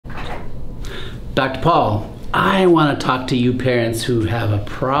Dr. Paul, I want to talk to you parents who have a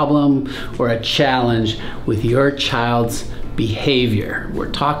problem or a challenge with your child's behavior.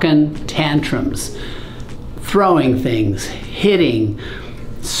 We're talking tantrums, throwing things, hitting,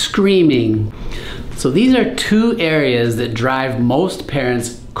 screaming. So these are two areas that drive most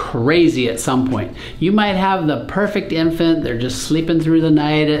parents crazy at some point. You might have the perfect infant, they're just sleeping through the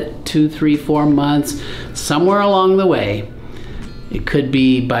night at 2, 3, 4 months. Somewhere along the way, it could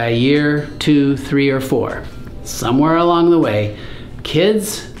be by year 2, 3, or 4. Somewhere along the way,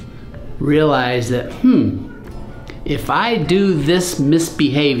 kids realize that, if I do this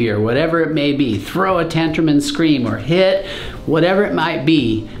misbehavior, whatever it may be, throw a tantrum and scream or hit, whatever it might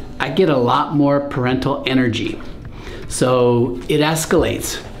be, I get a lot more parental energy. So it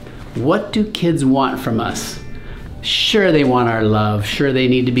escalates. What do kids want from us? Sure, they want our love. Sure, they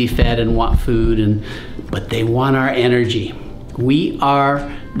need to be fed and want food, but they want our energy. We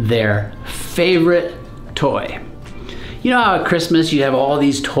are their favorite toy. You know how at Christmas you have all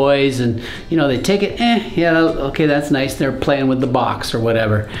these toys and they take it, yeah, okay, that's nice. They're playing with the box or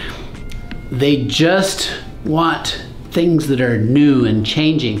whatever. They just want things that are new and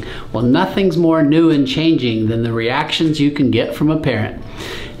changing. Well, nothing's more new and changing than the reactions you can get from a parent.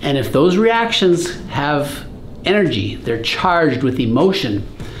 And if those reactions have energy, they're charged with emotion,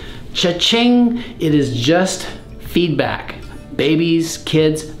 cha-ching, it is just feedback. Babies,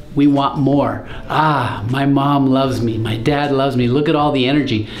 kids, we want more. Ah, my mom loves me, my dad loves me, look at all the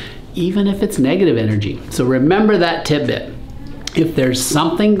energy, even if it's negative energy. So remember that tidbit. If there's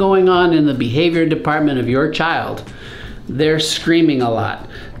something going on in the behavior department of your child, they're screaming a lot,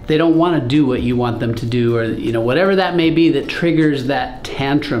 they don't want to do what you want them to do, or whatever that may be that triggers that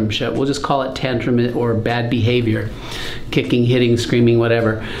tantrum, we'll just call it tantrum or bad behavior, kicking, hitting, screaming,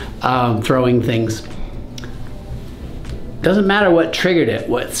 whatever, throwing things. Doesn't matter what triggered it.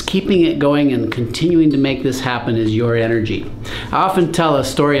 What's keeping it going and continuing to make this happen is your energy. I often tell a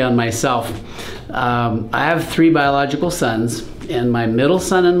story on myself. I have 3 biological sons, and my middle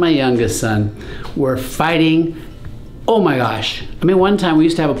son and my youngest son were fighting. Oh my gosh. I mean, one time we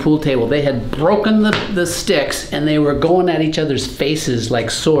used to have a pool table. They had broken the sticks and they were going at each other's faces like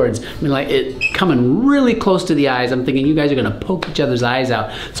swords. I mean, like it coming really close to the eyes. I'm thinking you guys are gonna poke each other's eyes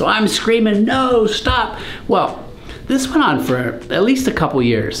out. So I'm screaming, no, stop. Well, this went on for at least a couple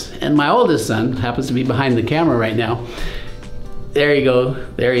years. And my oldest son happens to be behind the camera right now. There you go,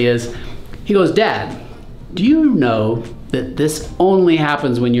 there he is. He goes, Dad, do you know that this only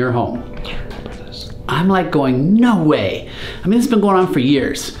happens when you're home? I'm like going, no way. I mean, it's been going on for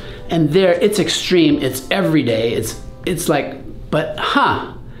years. And there, it's extreme, it's every day. It's like, but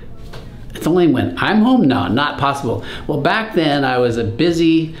it's only when I'm home? No, not possible. Well, back then I was I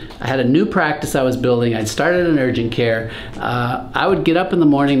had a new practice I was building. I'd started an urgent care. I would get up in the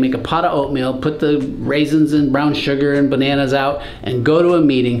morning, make a pot of oatmeal, put the raisins and brown sugar and bananas out, and go to a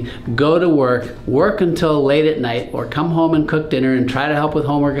meeting, go to work until late at night, or come home and cook dinner and try to help with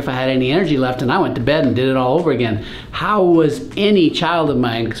homework if I had any energy left, and I went to bed and did it all over again. How was any child of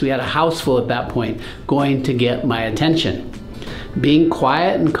mine, because we had a house full at that point, going to get my attention? Being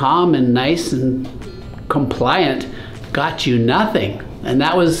quiet and calm and nice and compliant got you nothing. And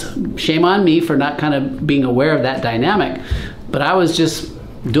that was shame on me for not kind of being aware of that dynamic. But I was just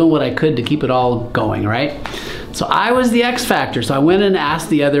doing what I could to keep it all going, right? So I was the X factor. So I went and asked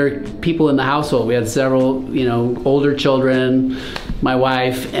the other people in the household. We had several, older children, my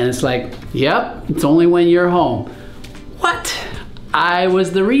wife, and it's like, yep, it's only when you're home. What? I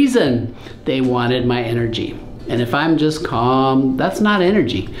was the reason they wanted my energy. And if I'm just calm, that's not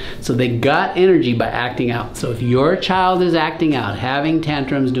energy. So they got energy by acting out. So if your child is acting out, having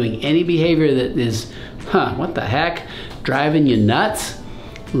tantrums, doing any behavior that is, what the heck, driving you nuts,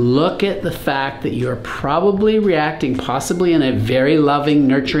 look at the fact that you're probably reacting possibly in a very loving,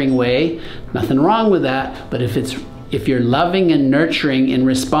 nurturing way. Nothing wrong with that, but if you're loving and nurturing in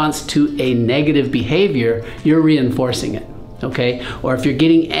response to a negative behavior, you're reinforcing it, okay? Or if you're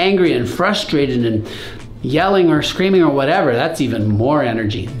getting angry and frustrated and yelling or screaming or whatever, that's even more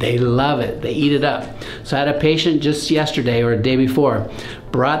energy. They love it, they eat it up. So I had a patient just yesterday or a day before,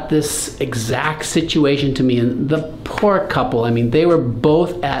 brought this exact situation to me, and the poor couple, I mean, they were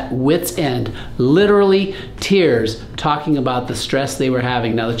both at wit's end, literally tears, talking about the stress they were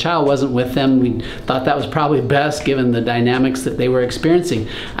having. Now the child wasn't with them. We thought that was probably best given the dynamics that they were experiencing.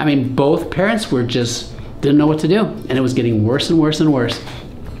 I mean, both parents were just, didn't know what to do, and it was getting worse and worse and worse.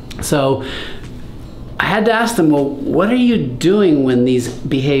 So I had to ask them, well, what are you doing when these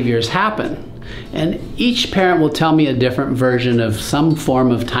behaviors happen? And each parent will tell me a different version of some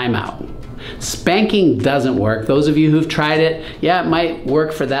form of timeout. Spanking doesn't work. Those of you who've tried it, yeah, it might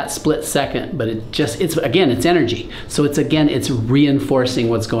work for that split second, but it's energy. So it's reinforcing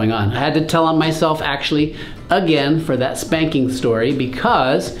what's going on. I had to tell on myself actually again for that spanking story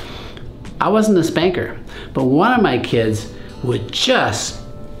because I wasn't a spanker, but one of my kids would just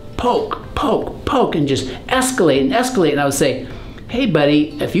poke, and just escalate and escalate. And I would say, hey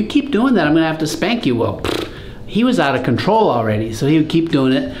buddy, if you keep doing that, I'm gonna have to spank you. Well, he was out of control already, so he would keep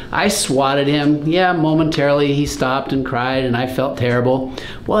doing it. I swatted him. Yeah, momentarily he stopped and cried and I felt terrible.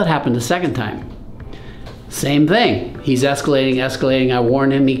 Well, it happened a second time. Same thing. He's escalating. I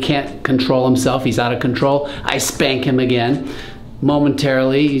warned him he can't control himself. He's out of control. I spank him again.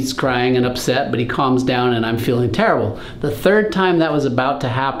 Momentarily, he's crying and upset, but he calms down and I'm feeling terrible. The third time that was about to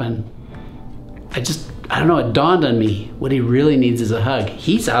happen, I don't know, it dawned on me, what he really needs is a hug.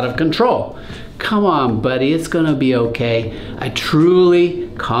 He's out of control. Come on, buddy, it's gonna be okay. I truly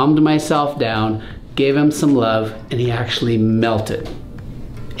calmed myself down, gave him some love, and he actually melted.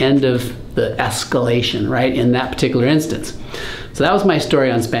 End of the escalation, right, in that particular instance. So that was my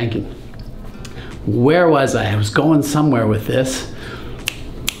story on spanking. Where was I? I was going somewhere with this.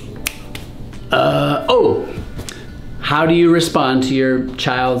 How do you respond to your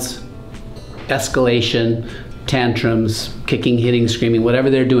child's escalation, tantrums, kicking, hitting, screaming, whatever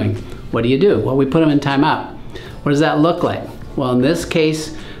they're doing? What do you do? Well, we put them in timeout. What does that look like? Well, in this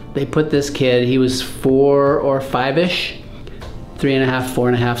case, they put this kid, he was 4 or 5-ish, 3.5,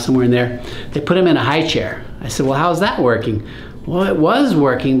 4.5, somewhere in there. They put him in a high chair. I said, well, how's that working? Well, it was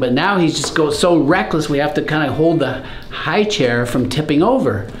working, but now he's just goes so reckless, we have to kind of hold the high chair from tipping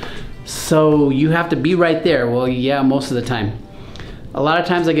over. So you have to be right there. Well, yeah, most of the time. A lot of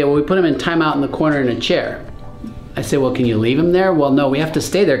times I get, well, we put him in timeout in the corner in a chair. I say, well, can you leave him there? Well, no, we have to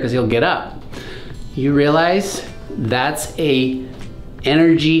stay there because he'll get up. You realize that's a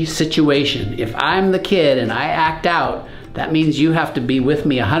energy situation. If I'm the kid and I act out, that means you have to be with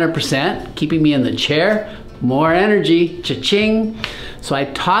me 100%, keeping me in the chair, more energy, cha-ching. So I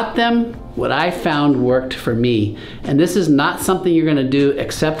taught them what I found worked for me. And this is not something you're gonna do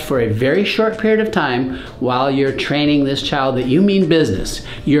except for a very short period of time while you're training this child that you mean business.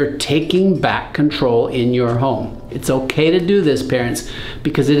 You're taking back control in your home. It's okay to do this, parents,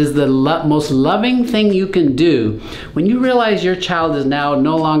 because it is the most loving thing you can do. When you realize your child is now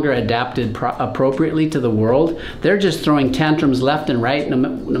no longer adapted appropriately to the world, they're just throwing tantrums left and right, no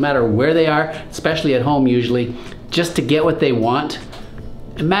matter where they are, especially at home usually, just to get what they want.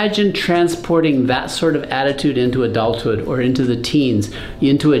 Imagine transporting that sort of attitude into adulthood or into the teens,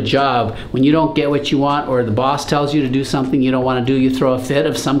 into a job. When you don't get what you want or the boss tells you to do something you don't want to do, you throw a fit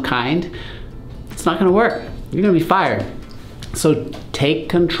of some kind. It's not going to work. You're going to be fired. So take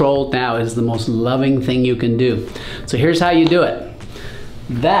control now is the most loving thing you can do. So here's how you do it.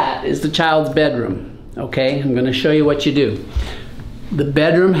 That is the child's bedroom. Okay, I'm going to show you what you do. The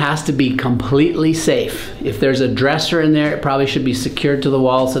bedroom has to be completely safe. If there's a dresser in there, it probably should be secured to the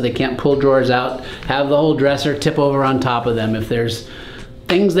wall so they can't pull drawers out. Have the whole dresser tip over on top of them. If there's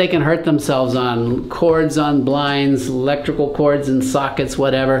things they can hurt themselves on, cords on blinds, electrical cords and sockets,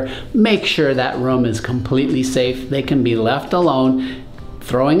 whatever, make sure that room is completely safe. They can be left alone,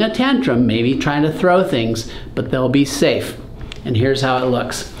 throwing a tantrum, maybe trying to throw things, but they'll be safe. And here's how it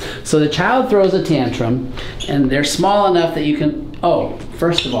looks. So the child throws a tantrum and they're small enough that you can,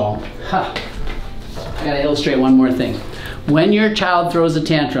 first of all, I gotta illustrate one more thing. When your child throws a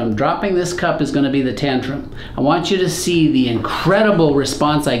tantrum, dropping this cup is gonna be the tantrum. I want you to see the incredible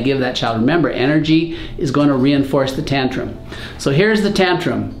response I give that child. Remember, energy is gonna reinforce the tantrum. So here's the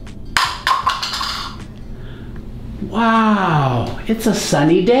tantrum. Wow, it's a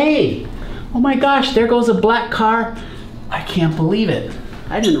sunny day. Oh my gosh, there goes a black car. I can't believe it.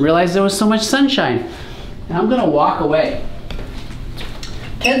 I didn't realize there was so much sunshine. And I'm gonna walk away.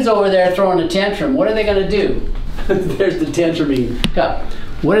 Kids over there throwing a tantrum, what are they gonna do? There's the tantruming cup.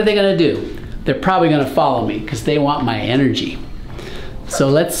 What are they gonna do? They're probably gonna follow me because they want my energy. So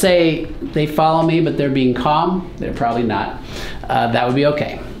let's say they follow me, but they're being calm. They're probably not. That would be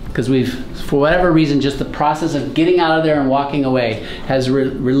okay. Because for whatever reason, just the process of getting out of there and walking away has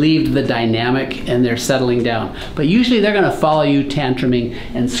relieved the dynamic and they're settling down. But usually they're gonna follow you tantruming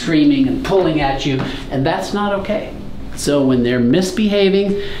and screaming and pulling at you, and that's not okay. So when they're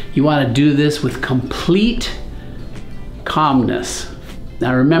misbehaving, you wanna do this with complete calmness.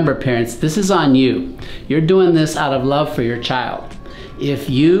 Now remember, parents, this is on you. You're doing this out of love for your child. If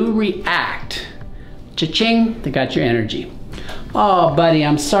you react, cha-ching, they got your energy. Oh, buddy,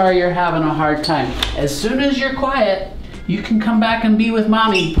 I'm sorry you're having a hard time. As soon as you're quiet, you can come back and be with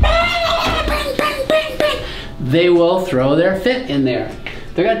mommy. They will throw their fit in there.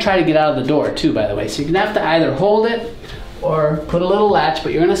 They're gonna try to get out of the door too, by the way. So you're gonna have to either hold it or put a little latch,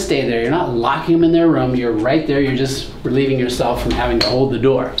 but you're gonna stay there. You're not locking them in their room. You're right there. You're just relieving yourself from having to hold the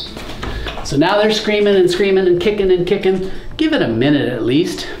door. So now they're screaming and screaming and kicking and kicking. Give it a minute at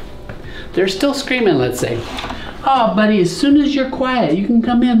least. They're still screaming, let's say. Oh, buddy, as soon as you're quiet, you can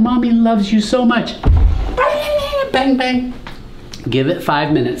come in. Mommy loves you so much. Bang, bang. Give it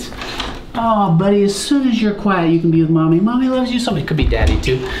 5 minutes. Oh, buddy, as soon as you're quiet, you can be with mommy. Mommy loves you so much. Could be daddy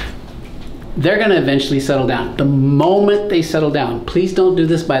too. They're gonna eventually settle down. The moment they settle down, please don't do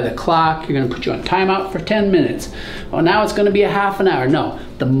this by the clock. You're gonna put you on timeout for 10 minutes. Oh, now it's gonna be a half an hour. No,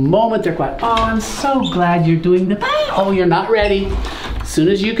 the moment they're quiet. Oh, I'm so glad you're doing the, oh, you're not ready. As soon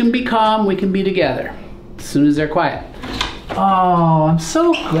as you can be calm, we can be together. As soon as they're quiet. Oh, I'm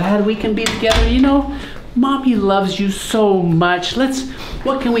so glad we can be together. You know, mommy loves you so much.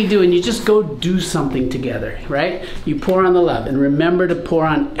 What can we do? And you just go do something together, right? You pour on the love, and remember to pour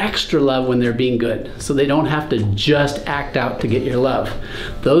on extra love when they're being good, so they don't have to just act out to get your love.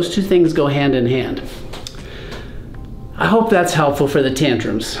 Those two things go hand in hand. I hope that's helpful for the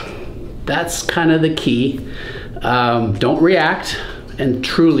tantrums. That's kind of the key. Don't react, and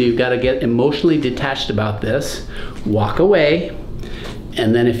truly you've got to get emotionally detached about this. Walk away,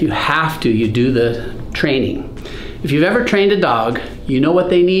 and then if you have to, you do the training. If you've ever trained a dog, you know what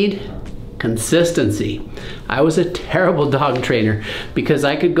they need? Consistency. I was a terrible dog trainer because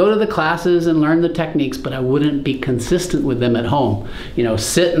I could go to the classes and learn the techniques, but I wouldn't be consistent with them at home. You know,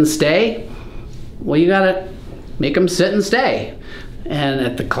 sit and stay. Well, you gotta make them sit and stay. And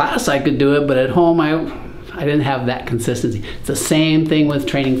at the class I could do it, but at home I didn't have that consistency. It's the same thing with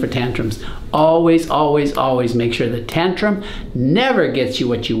training for tantrums. Always, always, always make sure the tantrum never gets you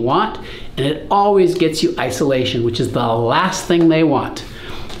what you want, and it always gets you isolation, which is the last thing they want.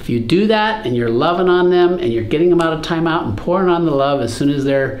 If you do that and you're loving on them and you're getting them out of timeout and pouring on the love as soon as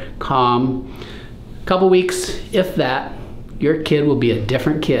they're calm, a couple weeks, if that, your kid will be a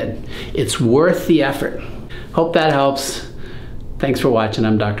different kid. It's worth the effort. Hope that helps. Thanks for watching.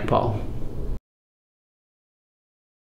 I'm Dr. Paul.